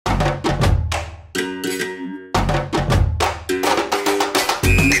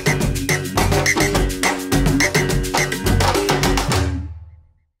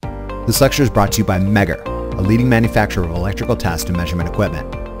This lecture is brought to you by Megger, a leading manufacturer of electrical test and measurement equipment.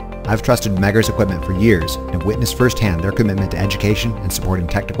 I've trusted Megger's equipment for years and have witnessed firsthand their commitment to education and supporting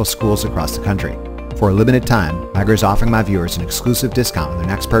technical schools across the country. For a limited time, Megger is offering my viewers an exclusive discount on their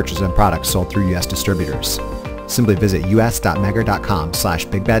next purchase on products sold through U.S. distributors. Simply visit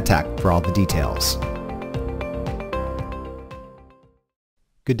us.megger.com/bigbadtech for all the details.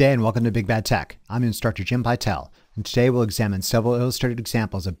 Good day and welcome to Big Bad Tech. I'm instructor Jim Pytel, and today we'll examine several illustrated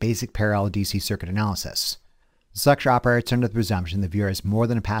examples of basic parallel DC circuit analysis. This lecture operates under the presumption the viewer has more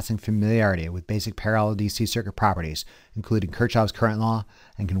than a passing familiarity with basic parallel DC circuit properties, including Kirchhoff's current law,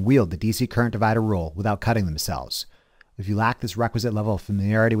 and can wield the DC current divider rule without cutting themselves. If you lack this requisite level of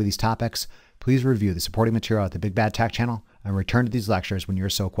familiarity with these topics, please review the supporting material at the Big Bad Tech channel and return to these lectures when you are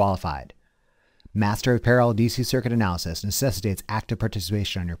so qualified. Mastery of parallel DC circuit analysis necessitates active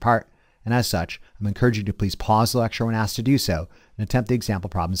participation on your part, and as such, I'm encouraging you to please pause the lecture when asked to do so and attempt the example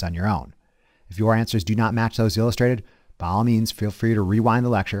problems on your own. If your answers do not match those illustrated, by all means feel free to rewind the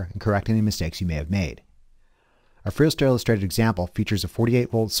lecture and correct any mistakes you may have made. Our first illustrated example features a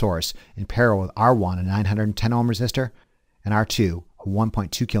 48-volt source in parallel with R1, a 910 ohm resistor, and R2, a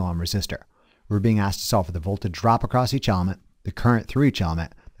 1.2 kilo ohm resistor. We're being asked to solve for the voltage drop across each element, the current through each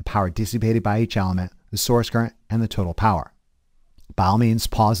element, the power dissipated by each element, the source current, and the total power. By all means,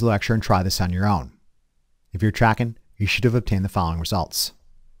 pause the lecture and try this on your own. If you're tracking, you should have obtained the following results.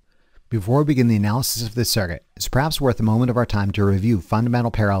 Before we begin the analysis of this circuit, it's perhaps worth a moment of our time to review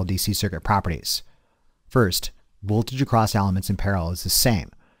fundamental parallel DC circuit properties. First, voltage across elements in parallel is the same.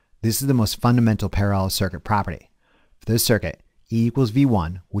 This is the most fundamental parallel circuit property. For this circuit, E equals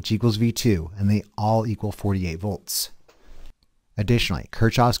V1, which equals V2, and they all equal 48 volts. Additionally,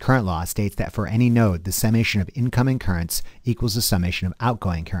 Kirchhoff's current law states that for any node, the summation of incoming currents equals the summation of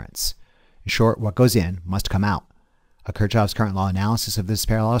outgoing currents. In short, what goes in must come out. A Kirchhoff's current law analysis of this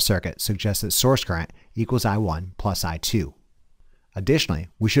parallel circuit suggests that source current equals I1 plus I2. Additionally,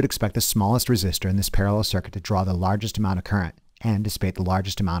 we should expect the smallest resistor in this parallel circuit to draw the largest amount of current and dissipate the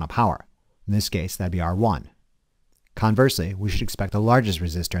largest amount of power. In this case, that'd be R1. Conversely, we should expect the largest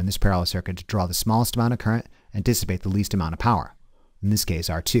resistor in this parallel circuit to draw the smallest amount of current and dissipate the least amount of power. In this case,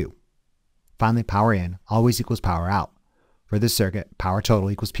 R2. Finally, power in always equals power out. For this circuit, power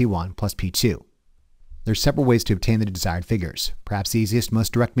total equals P1 plus P2. There are several ways to obtain the desired figures. Perhaps the easiest,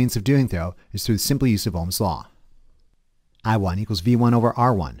 most direct means of doing so is through the simple use of Ohm's law. I1 equals V1 over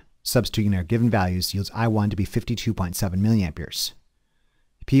R1. Substituting our given values yields I1 to be 52.7 milliamperes.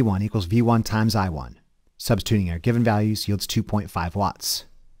 P1 equals V1 times I1. Substituting our given values yields 2.5 watts.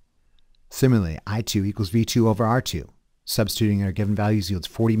 Similarly, I2 equals V2 over R2. Substituting our given values yields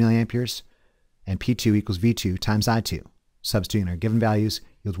 40 milliamperes, and P2 equals V2 times I2. Substituting our given values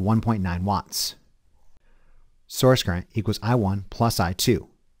yields 1.9 watts. Source current equals I1 plus I2.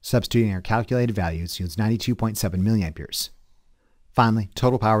 Substituting our calculated values yields 92.7 milliamperes. Finally,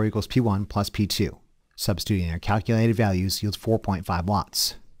 total power equals P1 plus P2. Substituting our calculated values yields 4.5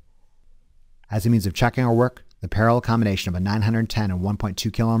 watts. As a means of checking our work, the parallel combination of a 910 and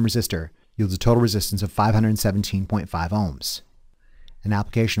 1.2 kilo ohm resistor yields a total resistance of 517.5 ohms. An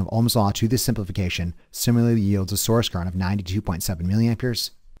application of Ohm's law to this simplification similarly yields a source current of 92.7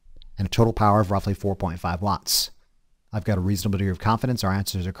 milliamperes and a total power of roughly 4.5 watts. I've got a reasonable degree of confidence our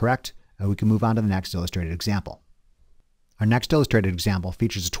answers are correct, and we can move on to the next illustrated example. Our next illustrated example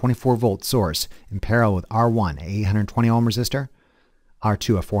features a 24-volt source in parallel with R1, a 820 ohm resistor,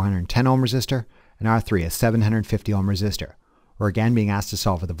 R2, a 410 ohm resistor, and R3, a 750 ohm resistor. We're again being asked to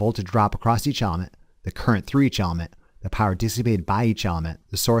solve for the voltage drop across each element, the current through each element, the power dissipated by each element,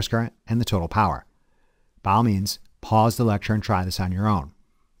 the source current, and the total power. By all means, pause the lecture and try this on your own.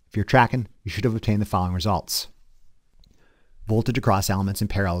 If you're tracking, you should have obtained the following results. Voltage across elements in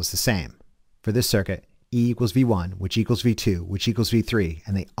parallel is the same. For this circuit, E equals V1, which equals V2, which equals V3,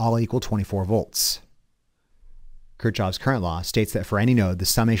 and they all equal 24 volts. Kirchhoff's current law states that for any node, the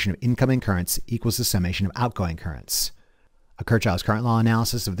summation of incoming currents equals the summation of outgoing currents. A Kirchhoff's current law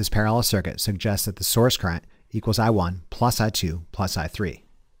analysis of this parallel circuit suggests that the source current equals I1 plus I2 plus I3.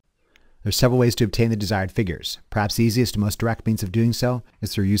 There are several ways to obtain the desired figures. Perhaps the easiest and most direct means of doing so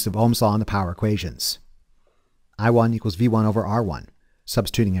is through use of Ohm's law in the power equations. I1 equals V1 over R1.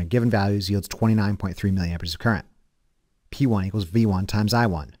 Substituting our given values yields 29.3 milliamperes of current. P1 equals V1 times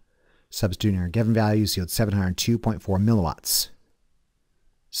I1. Substituting our given values yields 702.4 milliwatts.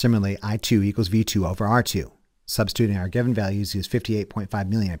 Similarly, I2 equals V2 over R2. Substituting our given values yields 58.5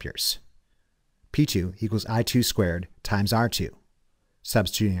 milliamperes. P2 equals I2 squared times R2.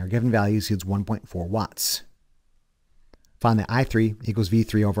 Substituting our given values yields 1.4 watts. Finally, I3 equals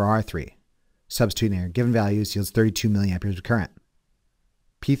V3 over R3. Substituting our given values yields 32 milliamperes of current.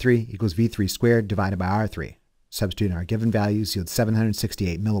 P3 equals V3 squared divided by R3. Substituting our given values yields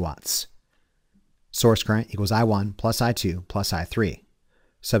 768 milliwatts. Source current equals I1 plus I2 plus I3.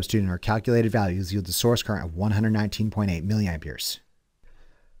 Substituting our calculated values yields a source current of 119.8 milliamperes.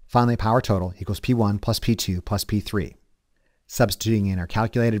 Finally, power total equals P1 plus P2 plus P3. Substituting in our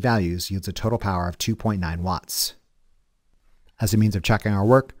calculated values yields a total power of 2.9 watts. As a means of checking our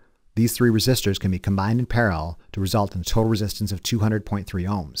work, these three resistors can be combined in parallel to result in a total resistance of 200.3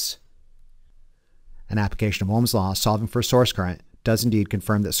 ohms. An application of Ohm's law solving for source current does indeed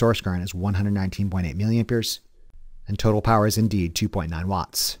confirm that source current is 119.8 milliamperes, and total power is indeed 2.9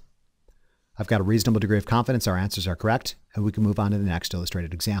 watts. I've got a reasonable degree of confidence our answers are correct, and we can move on to the next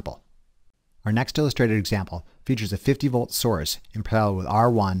illustrated example. Our next illustrated example features a 50-volt source in parallel with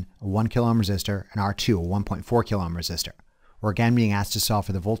R1, a 1 kilo ohm resistor, and R2, a 1.4 kilo ohm resistor. We're again being asked to solve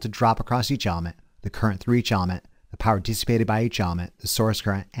for the voltage drop across each element, the current through each element, the power dissipated by each element, the source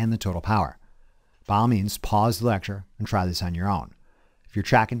current, and the total power. By all means, pause the lecture and try this on your own. If you're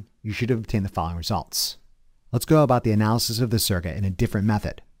tracking, you should have obtained the following results. Let's go about the analysis of the circuit in a different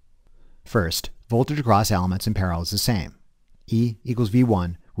method. First, voltage across elements in parallel is the same. E equals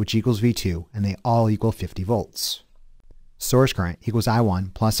V1, which equals V2, and they all equal 50 volts. Source current equals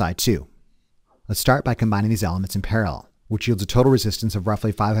I1 plus I2. Let's start by combining these elements in parallel, which yields a total resistance of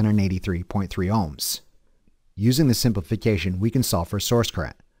roughly 583.3 ohms. Using this simplification, we can solve for source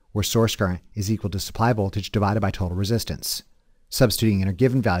current, where source current is equal to supply voltage divided by total resistance. Substituting in our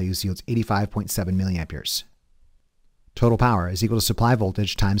given values yields 85.7 milliamperes. Total power is equal to supply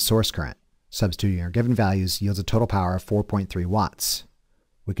voltage times source current. Substituting our given values yields a total power of 4.3 watts.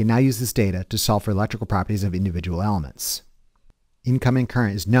 We can now use this data to solve for electrical properties of individual elements. Incoming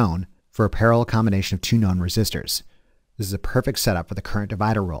current is known for a parallel combination of two known resistors. This is a perfect setup for the current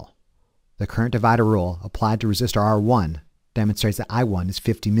divider rule. The current divider rule applied to resistor R1 demonstrates that I1 is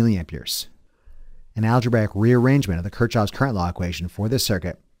 50 milliamperes. An algebraic rearrangement of the Kirchhoff's current law equation for this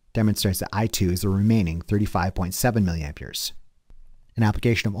circuit demonstrates that I2 is the remaining 35.7 milliamperes. An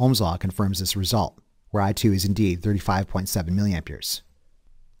application of Ohm's law confirms this result, where I2 is indeed 35.7 milliamperes.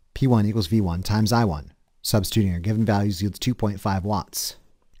 P1 equals V1 times I1. Substituting our given values yields 2.5 watts.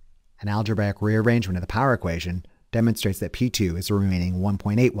 An algebraic rearrangement of the power equation demonstrates that P2 is the remaining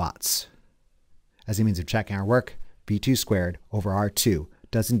 1.8 watts. As a means of checking our work, V2 squared over R2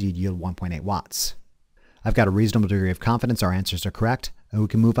 does indeed yield 1.8 watts. I've got a reasonable degree of confidence our answers are correct, and we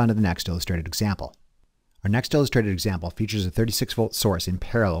can move on to the next illustrated example. Our next illustrated example features a 36-volt source in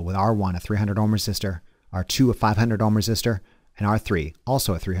parallel with R1, a 300 ohm resistor, R2, a 500 ohm resistor, and R3,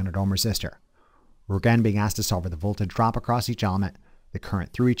 also a 300 ohm resistor. We're again being asked to solve for the voltage drop across each element, the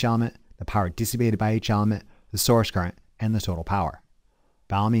current through each element, the power dissipated by each element, the source current, and the total power.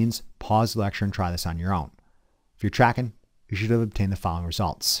 By all means, pause the lecture and try this on your own. If you're tracking, you should have obtained the following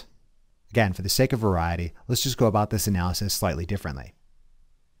results. Again, for the sake of variety, let's just go about this analysis slightly differently.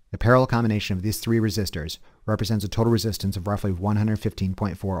 The parallel combination of these three resistors represents a total resistance of roughly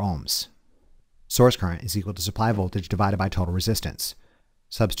 115.4 ohms. Source current is equal to supply voltage divided by total resistance.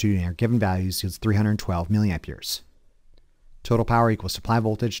 Substituting our given values yields 312 milliamperes. Total power equals supply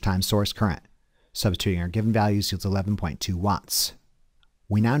voltage times source current. Substituting our given values yields 11.2 watts.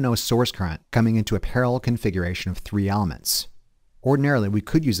 We now know source current coming into a parallel configuration of three elements. Ordinarily, we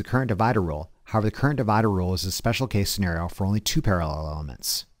could use the current divider rule. However, the current divider rule is a special case scenario for only two parallel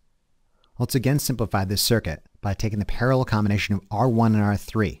elements. Let's again simplify this circuit by taking the parallel combination of R1 and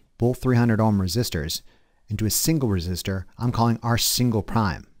R3, both 300 ohm resistors, into a single resistor I'm calling R single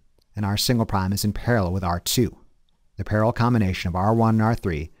prime, and R single prime is in parallel with R2. The parallel combination of R1 and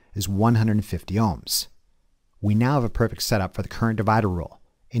R3 is 150 ohms. We now have a perfect setup for the current divider rule.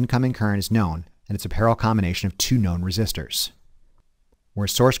 Incoming current is known, and it's a parallel combination of two known resistors. Where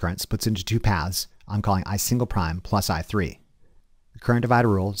source current splits into two paths, I'm calling I single prime plus I3. The current divider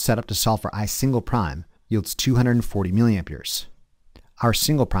rule set up to solve for I single prime yields 240 milliamperes. R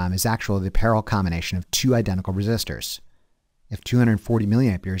single prime is actually the parallel combination of two identical resistors. If 240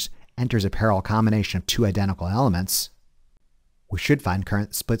 milliamperes enters a parallel combination of two identical elements, we should find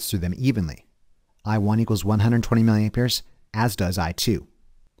current splits through them evenly. I1 equals 120 milliamperes, as does I2.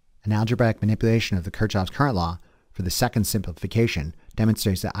 An algebraic manipulation of the Kirchhoff's current law for the second simplification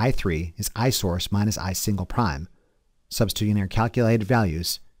demonstrates that I3 is I source minus I single prime. Substituting their calculated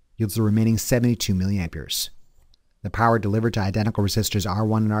values yields the remaining 72 milliamperes. The power delivered to identical resistors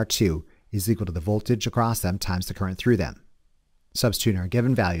R1 and R2 is equal to the voltage across them times the current through them. Substituting our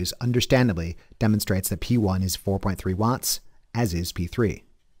given values understandably demonstrates that P1 is 4.3 watts, as is P3.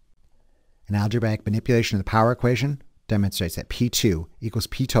 An algebraic manipulation of the power equation demonstrates that P2 equals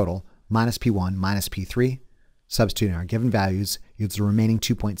P total minus P1 minus P3. Substituting our given values yields the remaining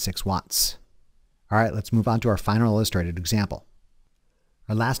 2.6 watts. Alright, let's move on to our final illustrated example.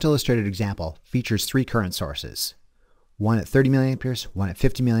 Our last illustrated example features 3 current sources, one at 30 milliamperes, one at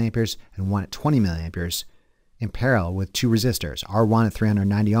 50 milliamperes, and one at 20 milliamperes, in parallel with 2 resistors, R1 at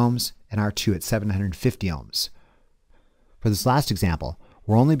 390 ohms and R2 at 750 ohms. For this last example,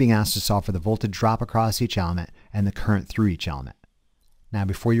 we're only being asked to solve for the voltage drop across each element and the current through each element. Now,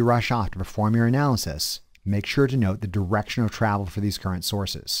 before you rush off to perform your analysis, make sure to note the direction of travel for these current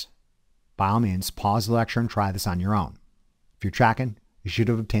sources. By all means, pause the lecture and try this on your own. If you're tracking, you should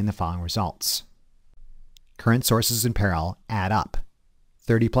have obtained the following results. Current sources in parallel add up.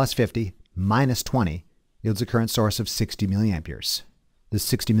 30 plus 50 minus 20 yields a current source of 60 milliamperes. This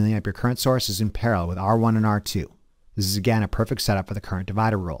 60 milliampere current source is in parallel with R1 and R2. This is again a perfect setup for the current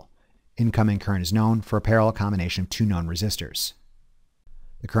divider rule. Incoming current is known for a parallel combination of 2 known resistors.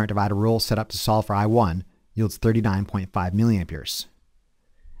 The current divider rule set up to solve for I1 yields 39.5 milliamperes.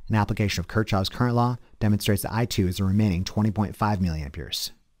 An application of Kirchhoff's current law demonstrates that I2 is the remaining 20.5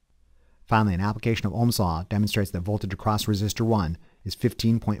 milliamperes. Finally, an application of Ohm's law demonstrates that voltage across resistor 1 is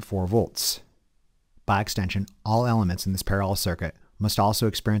 15.4 volts. By extension, all elements in this parallel circuit must also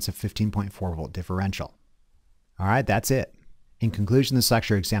experience a 15.4 volt differential. Alright, that's it. In conclusion, this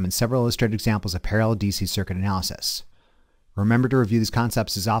lecture examines several illustrated examples of parallel DC circuit analysis. Remember to review these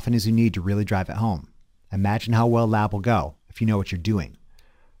concepts as often as you need to really drive it home. Imagine how well lab will go if you know what you're doing.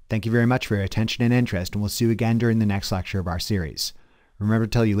 Thank you very much for your attention and interest, and we'll see you again during the next lecture of our series. Remember to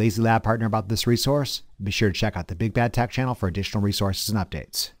tell your lazy lab partner about this resource, and be sure to check out the Big Bad Tech channel for additional resources and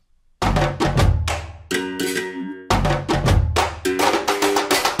updates.